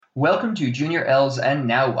Welcome to Junior L's And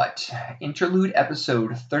Now What? Interlude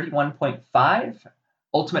episode 31.5,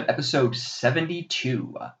 Ultimate episode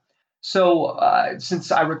 72.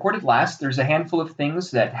 Since I recorded last, there's a handful of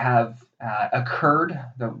things that have occurred,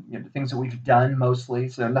 the things that we've done mostly,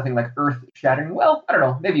 so nothing like earth shattering. Well, I don't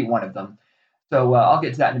know, maybe one of them. I'll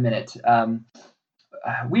get to that in a minute.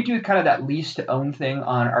 We do kind of that lease to own thing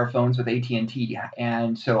on our phones with AT&T,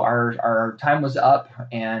 and so our time was up,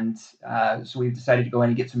 and so we decided to go in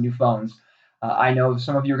and get some new phones. I know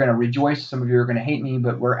some of you are going to rejoice, some of you are going to hate me,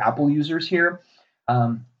 but we're Apple users here.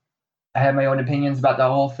 I have my own opinions about the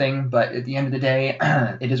whole thing, but at the end of the day,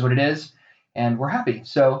 it is what it is, and we're happy.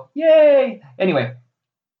 So yay! Anyway,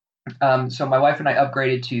 so my wife and I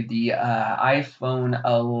upgraded to the iPhone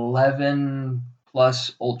 11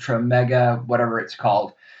 Plus Ultra Mega, whatever it's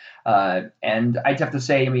called. And I'd have to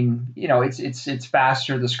say, I mean, it's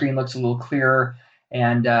faster. The screen looks a little clearer,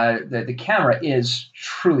 and the camera is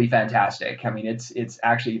truly fantastic. I mean, it's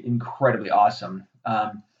actually incredibly awesome.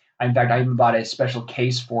 In fact, I even bought a special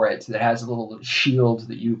case for it that has a little shield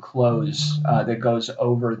that you close that goes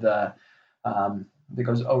over the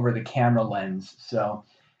camera lens. So.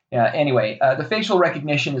 Yeah, anyway, the facial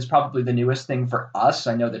recognition is probably the newest thing for us.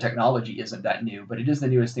 I know the technology isn't that new, but it is the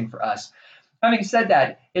newest thing for us. Having said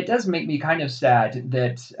that, it does make me kind of sad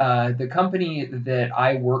that the company that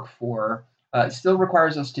I work for still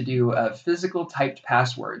requires us to do physical typed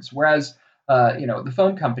passwords, whereas the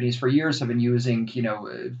phone companies for years have been using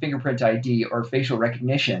fingerprint ID or facial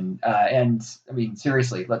recognition. And I mean,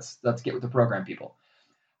 seriously, let's get with the program, people.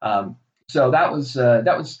 So that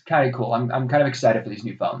was kind of cool. I'm kind of excited for these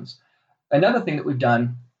new phones. Another thing that we've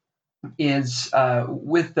done is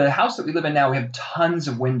with the house that we live in now, we have tons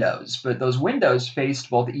of windows, but those windows faced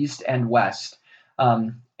both east and west.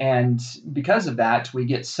 And because of that, we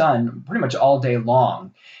get sun pretty much all day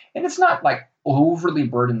long. And it's not like overly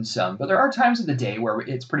burdensome, but there are times of the day where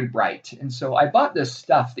it's pretty bright. And so I bought this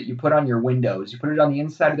stuff that you put on your windows. You put it on the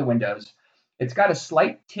inside of the windows. It's got a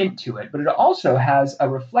slight tint to it, but it also has a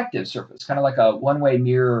reflective surface, kind of like a one-way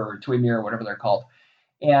mirror or two-way mirror, whatever they're called.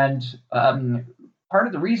 And part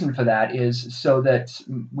of the reason for that is so that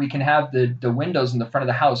we can have the windows in the front of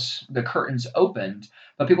the house, the curtains opened,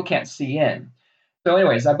 but people can't see in. So,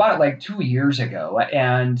 anyways, I bought it like 2 years ago,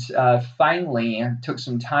 and finally took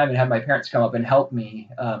some time and had my parents come up and help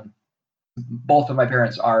me. Both of my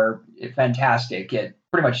parents are fantastic at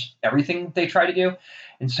pretty much everything they try to do.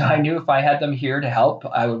 And so I knew if I had them here to help,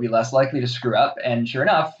 I would be less likely to screw up. And sure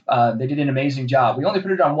enough, they did an amazing job. We only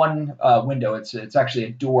put it on one window. It's actually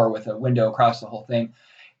a door with a window across the whole thing.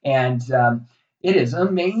 And it is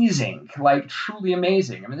amazing, like truly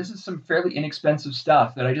amazing. I mean, this is some fairly inexpensive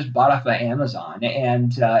stuff that I just bought off of Amazon,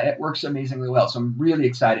 and it works amazingly well. So I'm really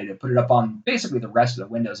excited to put it up on basically the rest of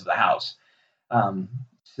the windows of the house. Um,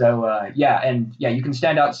 you can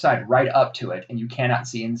stand outside right up to it, and you cannot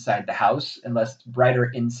see inside the house unless it's brighter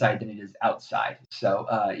inside than it is outside. So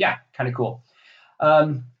kind of cool.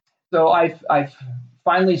 I've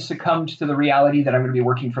finally succumbed to the reality that I'm going to be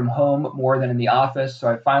working from home more than in the office. So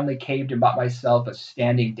I finally caved and bought myself a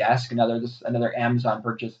standing desk, another Amazon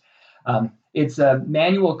purchase. It's a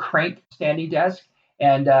manual crank standing desk.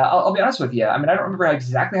 And I'll be honest with you. I mean, I don't remember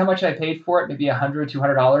exactly how much I paid for it, maybe $100,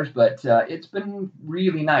 $200, but it's been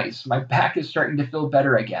really nice. My back is starting to feel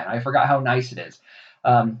better again. I forgot how nice it is.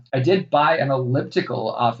 I did buy an elliptical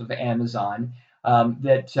off of Amazon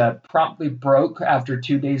that promptly broke after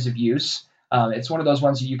 2 days of use. It's one of those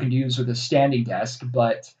ones that you can use with a standing desk,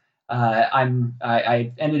 but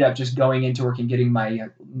I ended up just going into work and getting my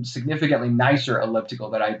significantly nicer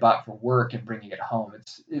elliptical that I bought for work and bringing it home.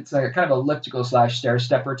 It's a kind of elliptical / stair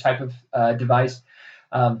stepper type of device.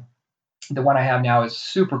 The one I have now is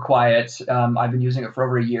super quiet. I've been using it for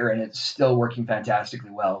over a year and it's still working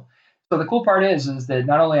fantastically well. So the cool part is that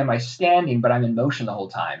not only am I standing, but I'm in motion the whole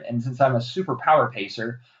time. And since I'm a super power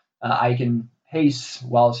pacer, I can pace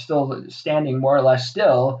while still standing more or less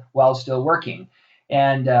still while still working.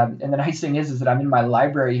 And the nice thing is that I'm in my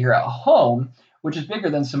library here at home, which is bigger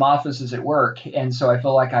than some offices at work. And so I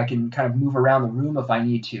feel like I can kind of move around the room if I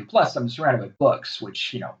need to. Plus, I'm surrounded by books,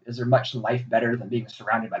 which, is there much in life better than being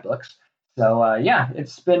surrounded by books? So,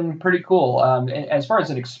 it's been pretty cool. As far as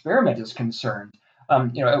an experiment is concerned,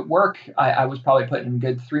 at work, I was probably putting a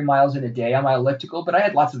good 3 miles in a day on my elliptical, but I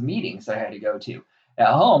had lots of meetings that I had to go to. At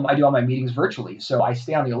home, I do all my meetings virtually, so I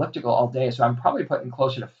stay on the elliptical all day. So I'm probably putting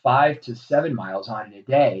closer to 5 to 7 miles on it a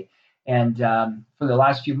day. And for the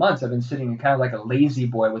last few months, I've been sitting kind of like a lazy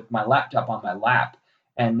boy with my laptop on my lap.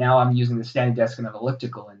 And now I'm using the standing desk and an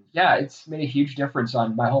elliptical. And yeah, it's made a huge difference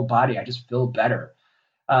on my whole body. I just feel better.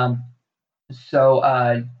 Um,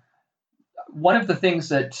 so one of the things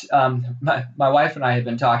that my wife and I have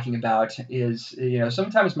been talking about is,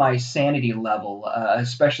 sometimes my sanity level,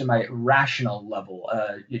 especially my rational level,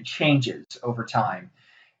 it changes over time.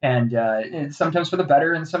 And it's sometimes for the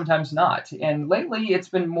better and sometimes not. And lately, it's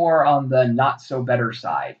been more on the not so better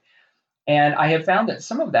side. And I have found that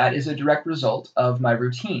some of that is a direct result of my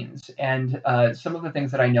routines and some of the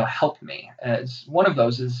things that I know help me. As one of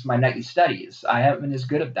those is my nightly studies. I haven't been as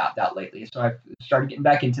good about that lately, so I've started getting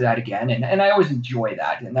back into that again, and I always enjoy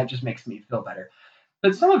that, and that just makes me feel better.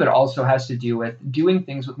 But some of it also has to do with doing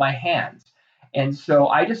things with my hands. And so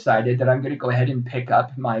I decided that I'm going to go ahead and pick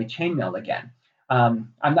up my chainmail again.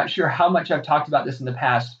 I'm not sure how much I've talked about this in the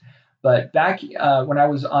past, but back when I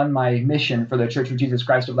was on my mission for the Church of Jesus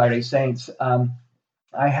Christ of Latter-day Saints,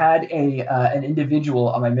 I had an individual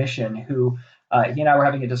on my mission who he and I were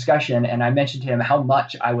having a discussion, and I mentioned to him how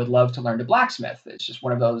much I would love to learn to blacksmith. It's just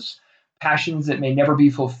one of those passions that may never be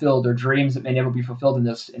fulfilled, or dreams that may never be fulfilled in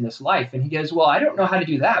this life. And he goes, "Well, I don't know how to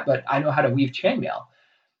do that, but I know how to weave chainmail."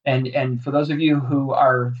 And for those of you who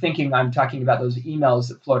are thinking I'm talking about those emails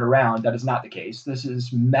that float around, that is not the case. This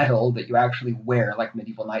is metal that you actually wear, like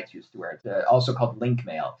medieval knights used to wear. It's also called link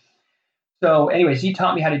mail. So, anyways, he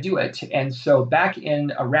taught me how to do it. And so back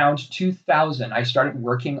in around 2000, I started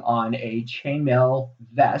working on a chainmail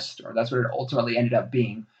vest, or that's what it ultimately ended up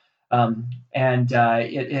being. And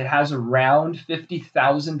it has around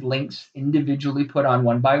 50,000 links individually put on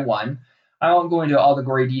one by one. I won't go into all the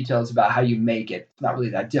gory details about how you make it. It's not really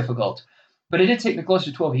that difficult. But it did take me close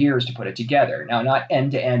to 12 years to put it together. Now, not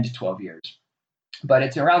end to end 12 years, but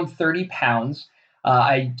it's around 30 pounds.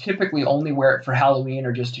 I typically only wear it for Halloween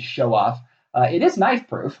or just to show off. It is knife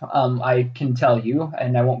proof, I can tell you,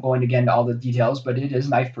 and I won't go into again to all the details, but it is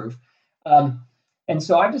knife proof. And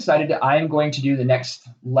so I've decided that I am going to do the next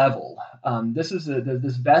level. This is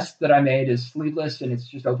this vest that I made is sleeveless, and it's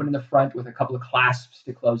just open in the front with a couple of clasps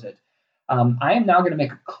to close it. I am now going to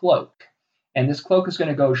make a cloak, and this cloak is going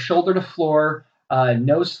to go shoulder to floor,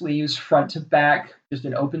 no sleeves, front to back, just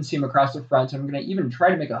an open seam across the front. I'm going to even try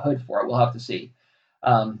to make a hood for it. We'll have to see.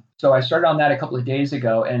 So I started on that a couple of days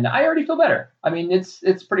ago, and I already feel better. I mean,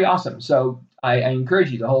 it's pretty awesome. So I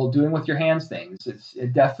encourage you, the whole doing with your hands things.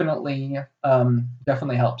 It definitely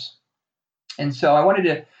helps. And so I wanted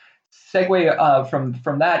to segue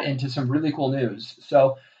from that into some really cool news.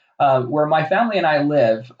 So where my family and I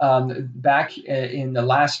live, back in the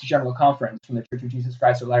last general conference from the Church of Jesus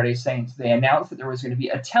Christ of Latter-day Saints, they announced that there was going to be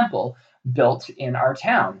a temple built in our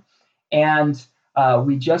town. And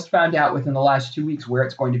we just found out within the last 2 weeks where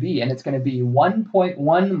it's going to be, and it's going to be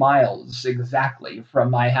 1.1 miles exactly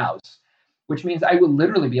from my house, which means I will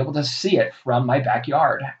literally be able to see it from my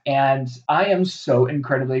backyard. And I am so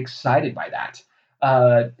incredibly excited by that.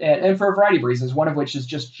 And for a variety of reasons, one of which is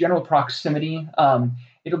just general proximity.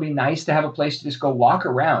 It'll be nice to have a place to just go walk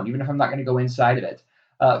around, even if I'm not going to go inside of it.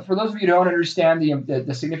 For those of you who don't understand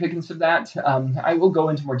the significance of that, I will go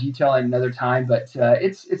into more detail at another time, but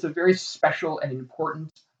it's a very special and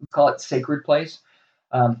important, we call it sacred place.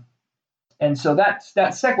 And so that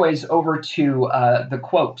segues over to the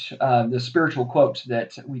quote, the spiritual quote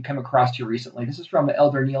that we come across here recently. This is from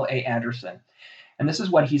Elder Neil A. Anderson. And this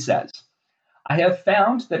is what he says. I have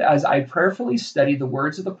found that as I prayerfully study the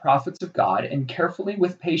words of the prophets of God and carefully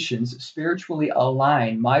with patience spiritually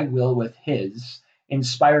align my will with his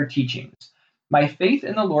inspired teachings, my faith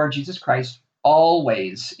in the Lord Jesus Christ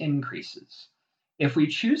always increases. If we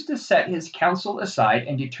choose to set his counsel aside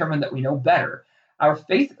and determine that we know better, our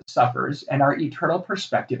faith suffers and our eternal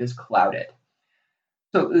perspective is clouded.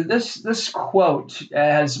 So this quote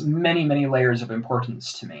has many, many layers of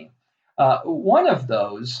importance to me. One of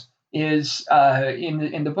those is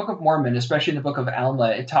in the Book of Mormon, especially in the Book of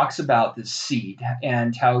Alma, it talks about the seed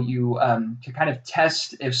and how you to kind of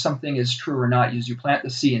test if something is true or not, is you plant the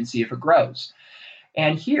seed and see if it grows.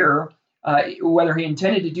 And here, whether he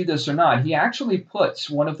intended to do this or not, he actually puts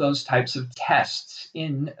one of those types of tests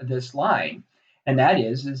in this line, and that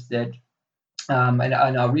is that, and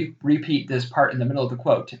I'll repeat this part in the middle of the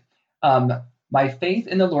quote. My faith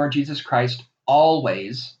in the Lord Jesus Christ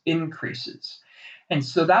always increases. And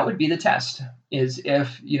so that would be the test, is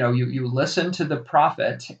if you listen to the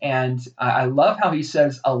prophet, and I love how he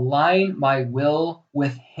says, align my will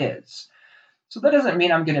with his. So that doesn't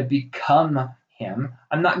mean I'm going to become him.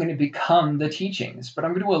 I'm not going to become the teachings, but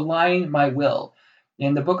I'm going to align my will.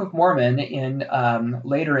 In the Book of Mormon,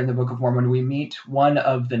 later in the Book of Mormon, we meet one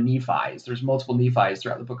of the Nephis. There's multiple Nephis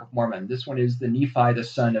throughout the Book of Mormon. This one is the Nephi, the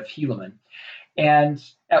son of Helaman. And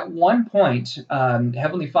at one point,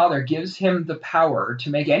 Heavenly Father gives him the power to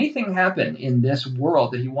make anything happen in this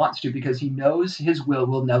world that he wants to, because he knows his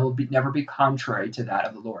will never be contrary to that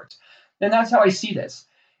of the Lord's. And that's how I see this.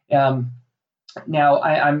 Um, Now,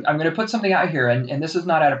 I'm going to put something out here, and this is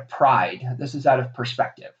not out of pride. This is out of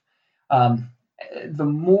perspective. Um, the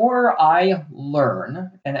more I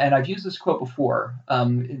learn, and I've used this quote before,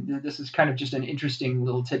 this is kind of just an interesting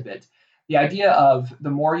little tidbit. The idea of the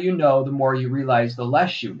more you know, the more you realize the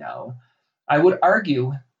less you know, I would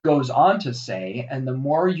argue goes on to say, and the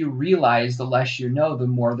more you realize, the less you know, the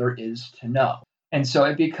more there is to know. And so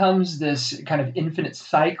it becomes this kind of infinite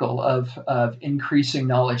cycle of increasing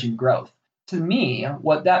knowledge and growth. To me,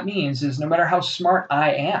 what that means is no matter how smart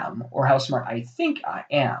I am or how smart I think I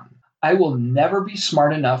am, I will never be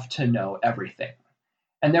smart enough to know everything.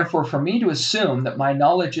 And therefore, for me to assume that my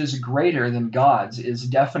knowledge is greater than God's is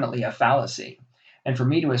definitely a fallacy. And for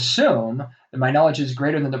me to assume that my knowledge is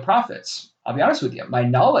greater than the prophets, I'll be honest with you, my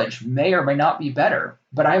knowledge may or may not be better,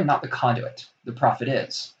 but I am not the conduit. The prophet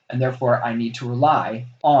is. And therefore, I need to rely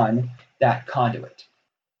on that conduit.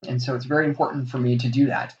 And so it's very important for me to do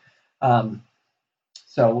that.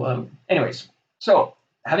 Anyways,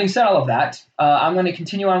 having said all of that, I'm going to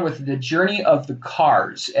continue on with the journey of the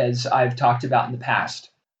cars as I've talked about in the past.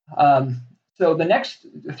 So the next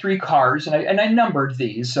 3 cars, and I numbered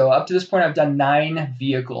these. So up to this point, I've done 9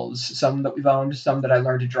 vehicles, some that we've owned, some that I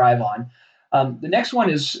learned to drive on. The next one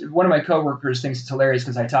is one of my coworkers thinks it's hilarious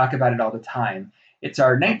because I talk about it all the time. It's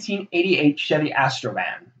our 1988 Chevy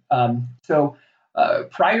Astrovan.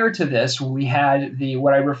 Prior to this, we had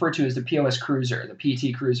what I refer to as the POS Cruiser, the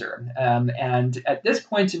PT Cruiser. And at this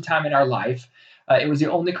point in time in our life, it was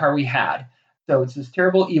the only car we had. So it's this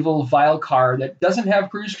terrible, evil, vile car that doesn't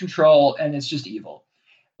have cruise control, and it's just evil.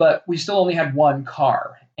 But we still only had one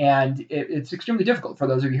car, and it's extremely difficult for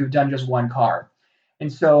those of you who've done just one car.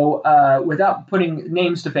 And so without putting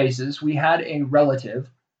names to faces, we had a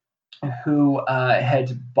relative who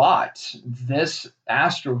had bought this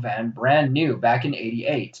Astrovan brand new back in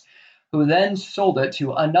 '88, who then sold it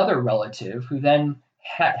to another relative who then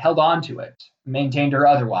held on to it, maintained or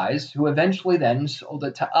otherwise, who eventually then sold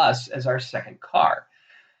it to us as our second car.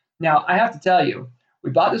 Now, I have to tell you, we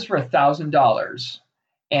bought this for $1,000,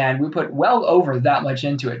 and we put well over that much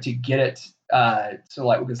into it to get it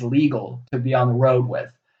so it was legal to be on the road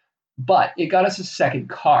with. But it got us a second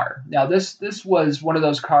car. Now, this was one of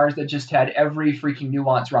those cars that just had every freaking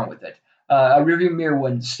nuance wrong with it. A rearview mirror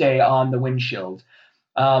wouldn't stay on the windshield.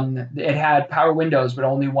 It had power windows, but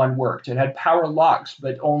only one worked. It had power locks,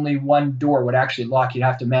 but only one door would actually lock. You'd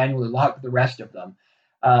have to manually lock the rest of them.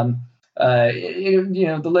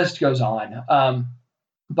 The list goes on.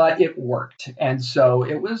 But it worked, and so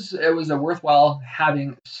it was a worthwhile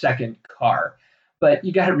having a second car. But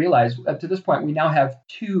you got to realize, up to this point, we now have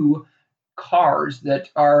 2 cars that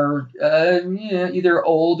are either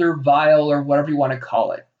old or vile or whatever you want to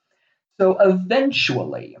call it. So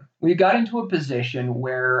eventually, we got into a position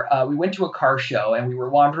where we went to a car show, and we were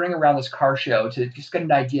wandering around this car show to just get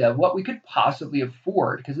an idea of what we could possibly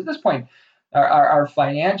afford. Because at this point, our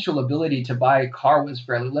financial ability to buy a car was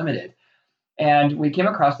fairly limited. And we came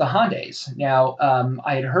across the Hyundais. Now,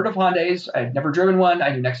 I had heard of Hyundais. I had never driven one. I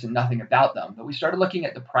knew next to nothing about them. But we started looking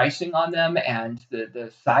at the pricing on them and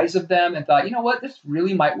the size of them and thought, you know what, this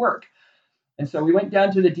really might work. And so we went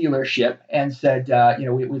down to the dealership and said,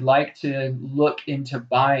 we'd like to look into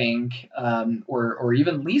buying or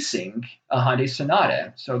even leasing a Hyundai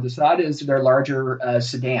Sonata. So the Sonata is their larger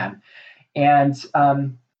sedan. And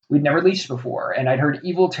we'd never leased before, and I'd heard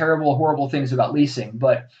evil, terrible, horrible things about leasing,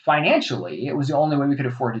 but financially, it was the only way we could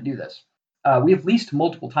afford to do this. We have leased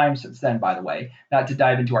multiple times since then, by the way, not to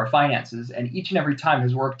dive into our finances, and each and every time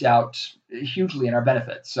has worked out hugely in our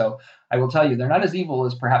benefits. So I will tell you, they're not as evil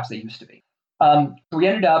as perhaps they used to be. So we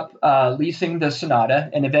ended up leasing the Sonata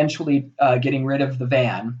and eventually getting rid of the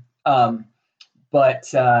van.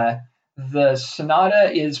 But the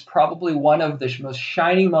Sonata is probably one of the most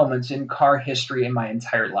shining moments in car history in my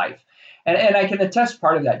entire life. And I can attest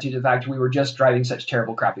part of that to the fact we were just driving such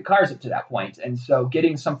terrible, crappy cars up to that point. And so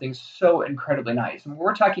getting something so incredibly nice. And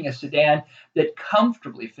we're talking a sedan that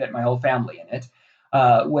comfortably fit my whole family in it,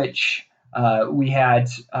 which we had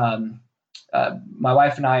my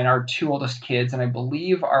wife and I and our 2 oldest kids, and I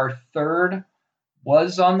believe our third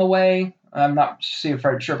was on the way. I'm not sure if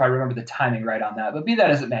I remember the timing right on that, but be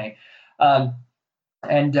that as it may.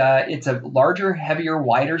 It's a larger, heavier,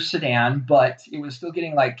 wider sedan, but it was still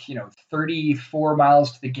getting 34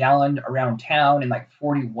 miles to the gallon around town and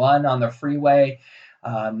 41 on the freeway.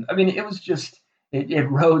 It was just, it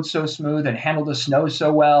rode so smooth and handled the snow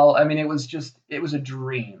so well. It was a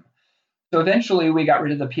dream. So eventually we got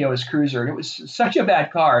rid of the POS Cruiser, and it was such a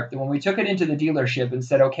bad car that when we took it into the dealership and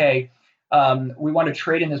said, okay, we want to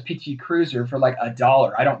trade in this PT Cruiser for like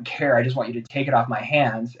 $1. I don't care. I just want you to take it off my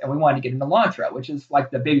hands. And we wanted to get an Elantra, which is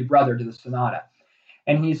like the baby brother to the Sonata.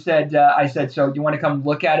 And he said, I said, so you want to come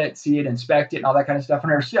look at it, see it, inspect it, and all that kind of stuff?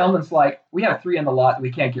 And our salesman's like, we have 3 in the lot that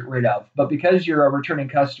we can't get rid of, but because you're a returning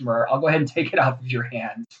customer, I'll go ahead and take it off of your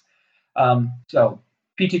hands. So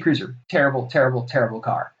PT Cruiser, terrible, terrible, terrible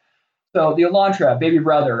car. So the Elantra, baby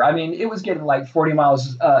brother, I mean, it was getting like 40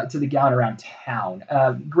 miles to the gallon around town.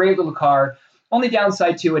 Great little car. Only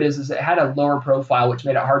downside to it is it had a lower profile, which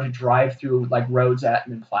made it hard to drive through like roads that had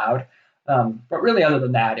been plowed. But really, other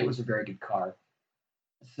than that, it was a very good car.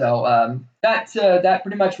 So that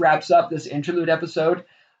pretty much wraps up this interlude episode.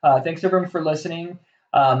 Thanks everyone for listening.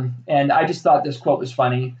 And I just thought this quote was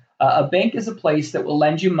funny. A bank is a place that will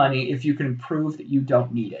lend you money if you can prove that you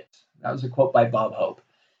don't need it. That was a quote by Bob Hope.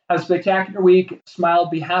 Have a spectacular week. Smile,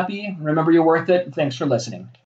 be happy. Remember you're worth it. And thanks for listening.